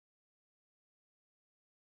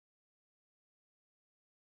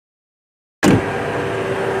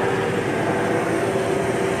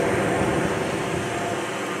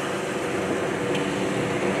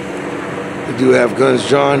do have guns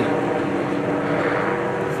drawn.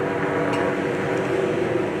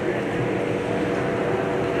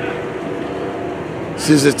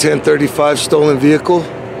 This is a 1035 stolen vehicle.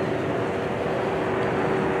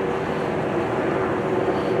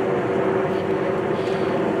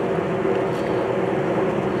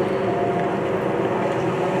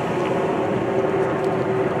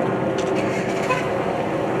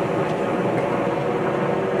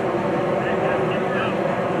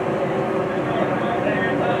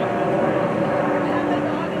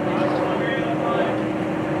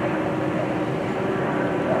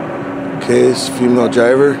 Okay, it's a female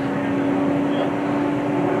driver.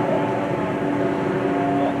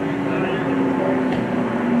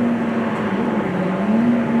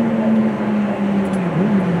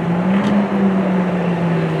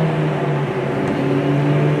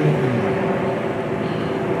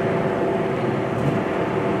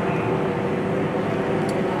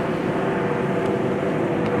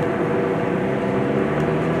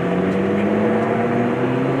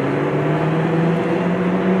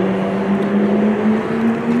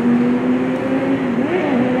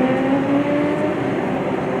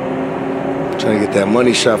 Trying to get that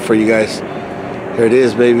money shot for you guys. Here it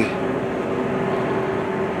is, baby.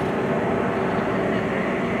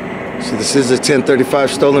 So this is a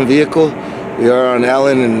 1035 stolen vehicle. We are on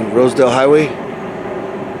Allen and Rosedale Highway.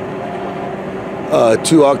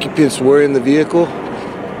 2 occupants were in the vehicle.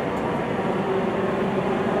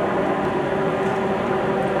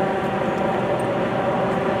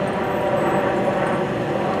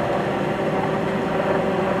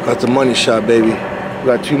 Got the money shot, baby. We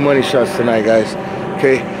got 2 money shots tonight, guys.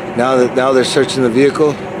 Okay, now they're searching the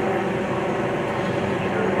vehicle.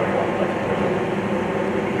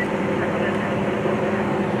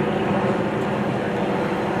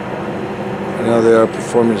 Now they are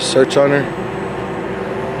performing a search on her.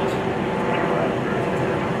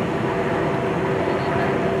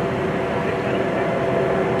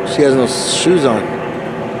 She has no shoes on.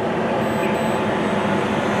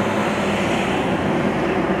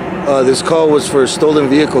 This call was for a stolen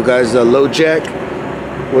vehicle, guys. The Lowjack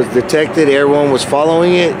was detected. Air 1 was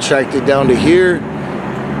following it, tracked it down to here,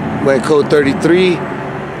 went code 33.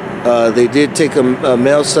 They did take a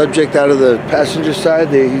male subject out of the passenger side.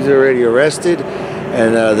 He's already arrested,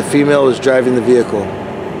 and the female was driving the vehicle.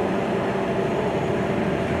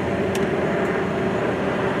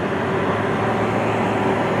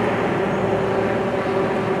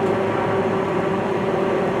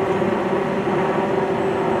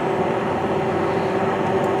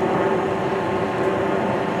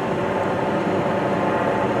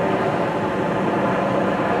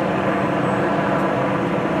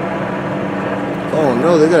 Oh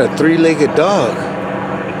no, they got a 3-legged dog.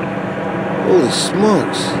 Holy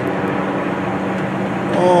smokes.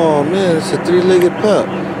 Oh man, it's a 3-legged pup.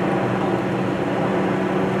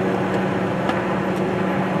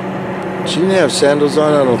 She didn't have sandals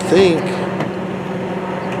on, I don't think.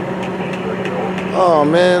 Oh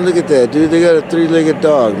man, look at that, dude. They got a 3-legged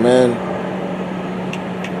dog, man.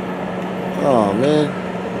 Oh man.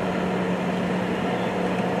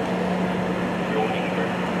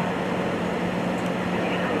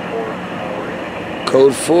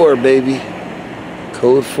 Code 4, baby.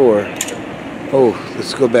 Code 4. Oh,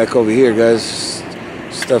 let's go back over here, guys.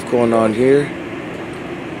 Stuff going on here.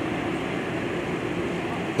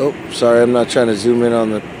 Oh, sorry, I'm not trying to zoom in on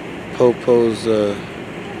the Popo's.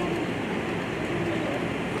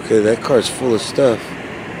 Okay, that car's full of stuff.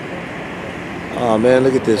 Oh man,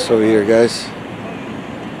 look at this over here, guys.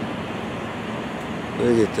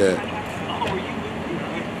 Look at that.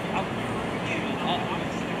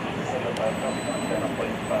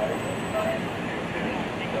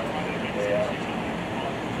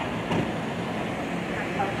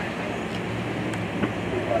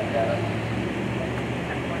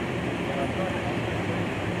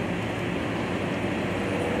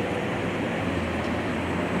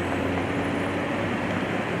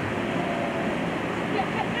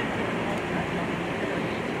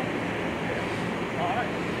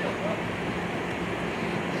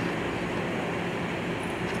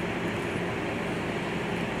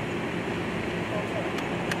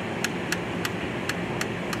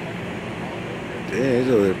 Yeah, he's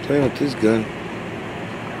over there playing with his gun.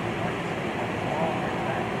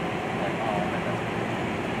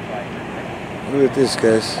 Look at this,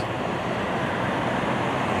 guys.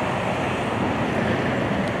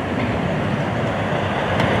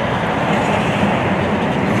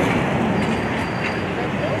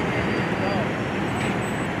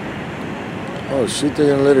 Oh shoot, they're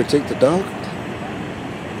gonna let her take the dog?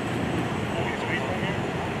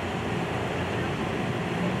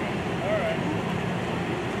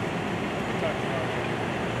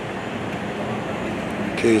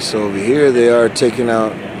 Okay, so over here they are taking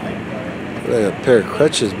out like a pair of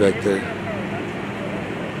crutches back there.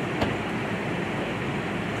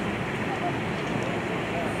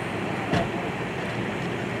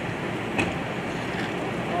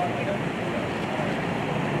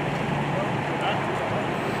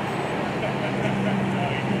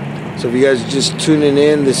 So if you guys are just tuning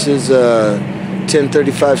in, this is a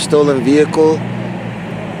 1035 stolen vehicle.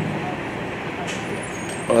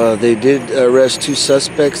 They did arrest 2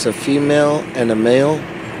 suspects, a female and a male.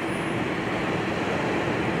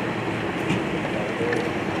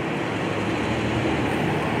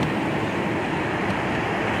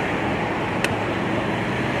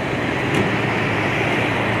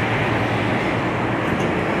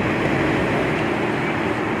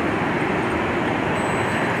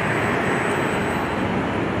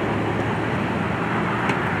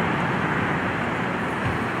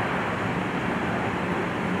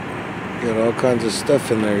 Got all kinds of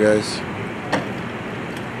stuff in there, guys.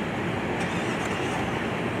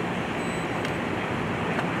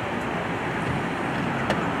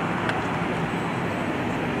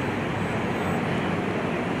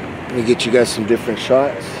 Let me get you guys some different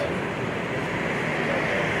shots.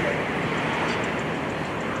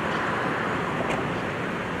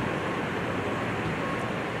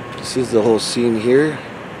 This is the whole scene here.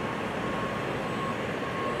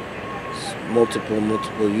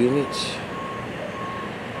 Multiple units.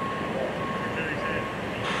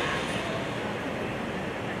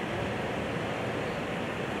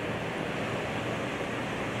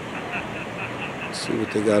 Let's see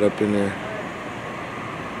what they got up in there.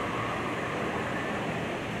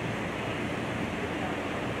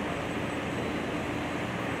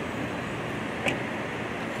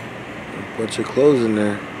 A bunch of clothes in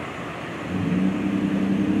there.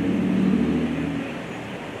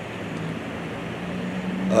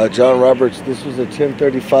 John Roberts, this was a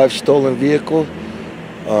 1035 stolen vehicle.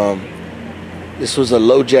 This was a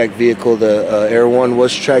Lowjack vehicle. The Air One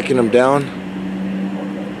was tracking him down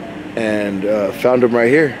and found him right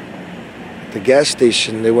here at the gas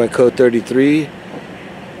station. They went code 33.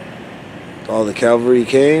 All the cavalry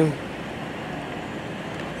came.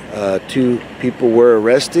 2 people were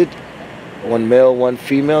arrested. 1 male, 1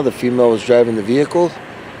 female. The female was driving the vehicle,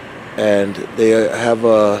 and they have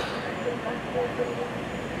a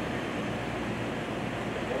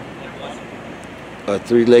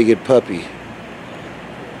three-legged puppy.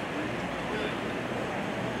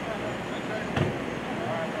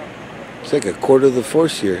 It's like a quarter of the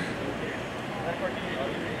force here.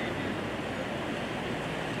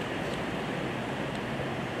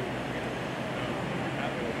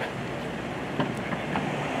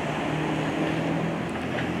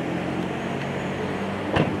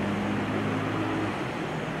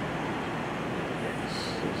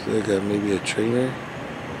 So they got maybe a trainer.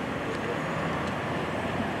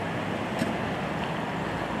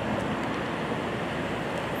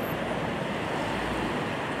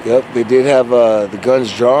 Yep, they did have the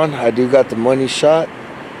guns drawn. I do got the money shot.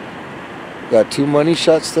 Got 2 money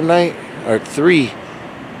shots tonight, or 3.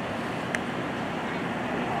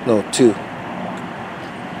 No, 2.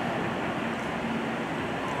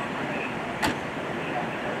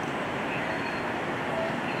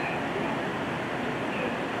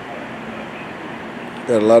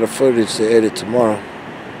 Got a lot of footage to edit tomorrow.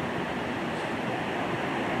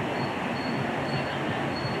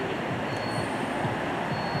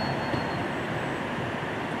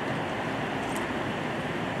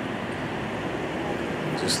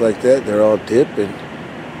 Just like that, they're all dipping.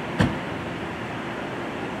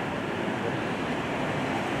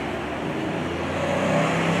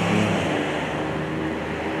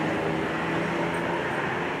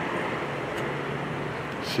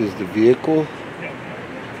 This is the vehicle.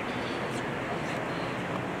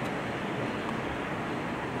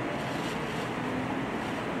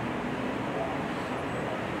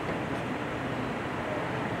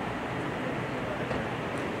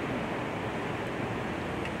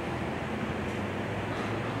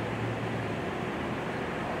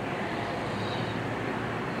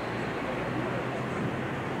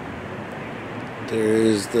 There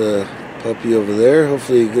is the puppy over there.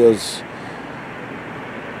 Hopefully he goes.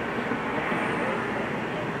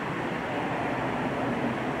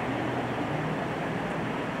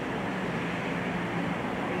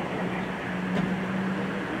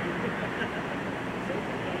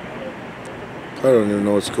 I don't even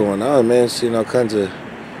know what's going on, man. Seeing all kinds of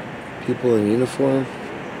people in uniform.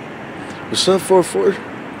 What's up, 4-4?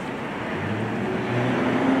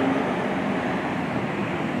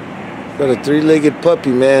 Got a 3-legged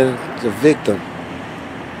puppy, man. It's a victim.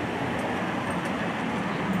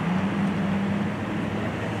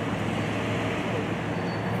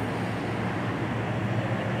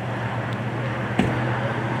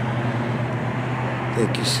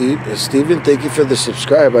 Thank you, Steven. Thank you for the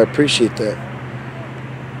subscribe. I appreciate that.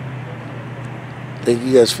 Thank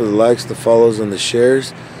you guys for the likes, the follows, and the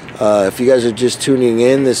shares. If you guys are just tuning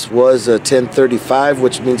in, this was a 1035,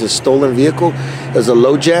 which means a stolen vehicle. It was a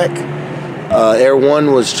Lowjack. Air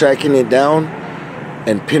 1 was tracking it down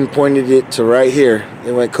and pinpointed it to right here.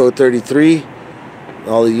 They went code 33.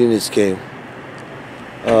 All the units came.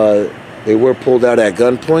 They were pulled out at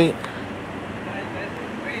gunpoint.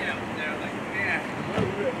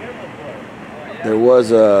 There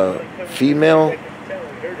was a female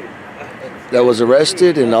that was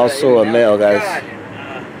arrested and also a male, guys.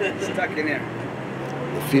 Stuck in there.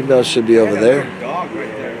 The female should be over there. Dog right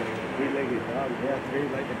there. Three-legged dog. Yeah,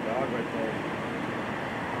 three-legged dog right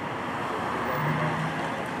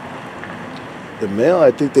there. The male, I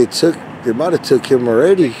think they might have took him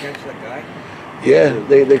already. They catch that guy? Yeah,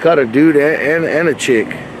 they caught a dude and a chick.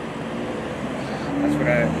 That's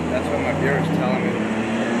what my viewer's telling me.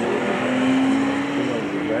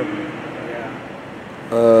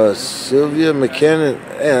 Yeah. Sylvia McKinnon.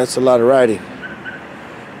 Yeah, that's a lot of riding.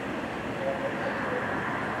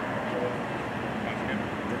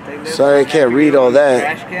 Sorry, I can't read all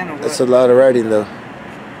that. That's a lot of writing, though. Do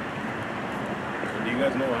you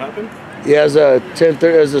guys know what happened? Yeah, it was a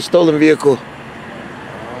 1030. It was a stolen vehicle.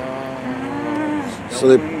 So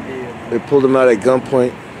they pulled him out at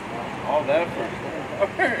gunpoint. All that for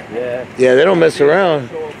Yeah, they don't mess around.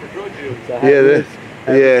 Yeah,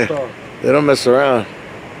 they don't mess around.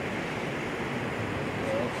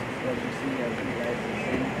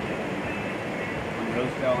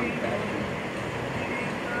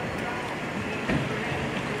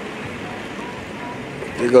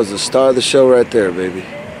 There goes the star of the show right there, baby.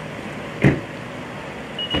 Can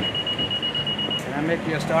I make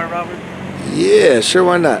you a star, Robert? Yeah, sure,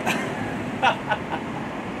 why not? I'm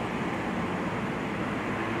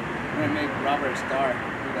gonna make Robert a star.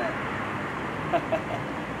 Do that.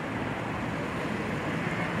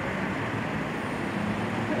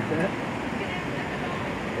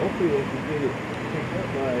 Hopefully they can get it picked up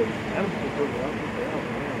by animal control.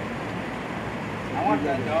 I want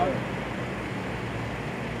that dog.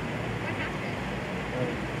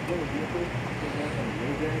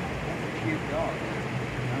 Cute dog.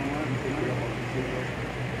 I don't want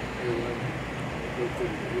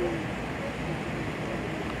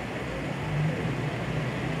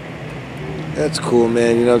That's cool,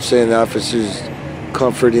 man. You know what I'm saying? The officer's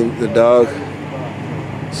comforting the dog.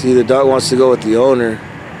 See, the dog wants to go with the owner.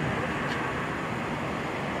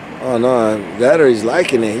 Oh, no. That or he's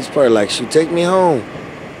liking it. He's probably like, shoot, take me home.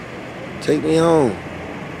 Take me home.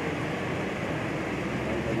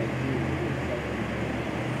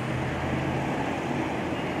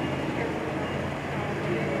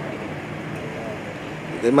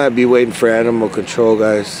 They might be waiting for animal control,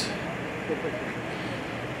 guys.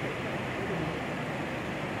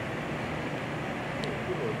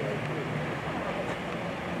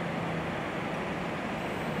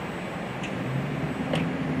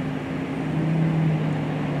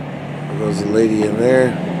 There goes a lady in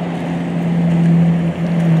there.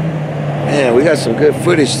 Man, we got some good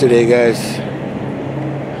footage today, guys.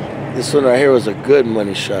 This one right here was a good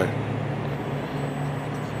money shot.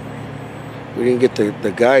 We didn't get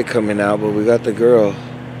the guy coming out, but we got the girl.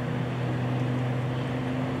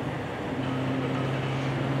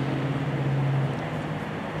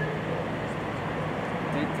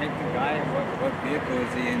 They take the guy. What vehicle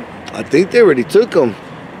is he in? I think they already took him.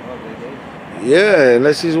 Oh, they did? Yeah,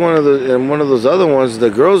 unless he's one of those other ones.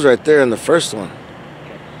 The girl's right there in the first one.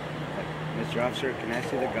 Mr. Officer, can I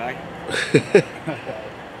see the guy?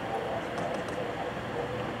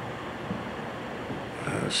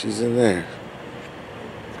 She's in there.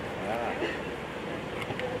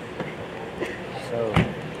 So,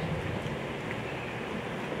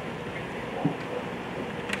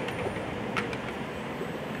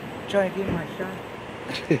 try to give my shot.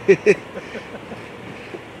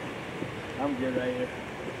 I'm good right here.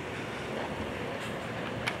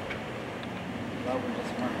 Robert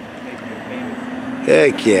just wants to make me famous.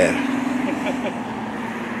 Heck yeah.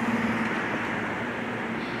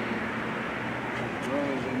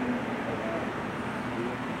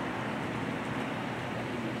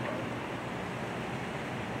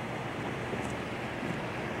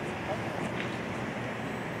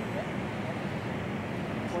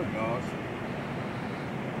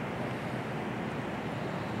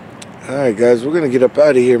 Alright guys, we're gonna get up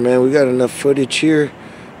out of here, man. We got enough footage here.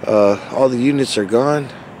 All the units are gone.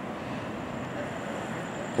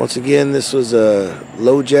 Once again, this was a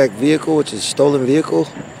Lowjack vehicle, which is a stolen vehicle.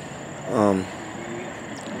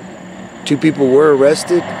 2 people were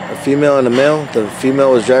arrested, a female and a male. The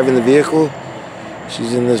female was driving the vehicle.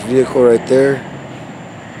 She's in this vehicle right there.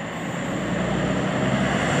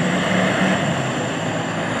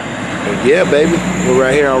 And yeah, baby, we're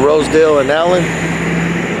right here on Rosedale and Allen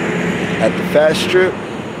at the Fast Strip.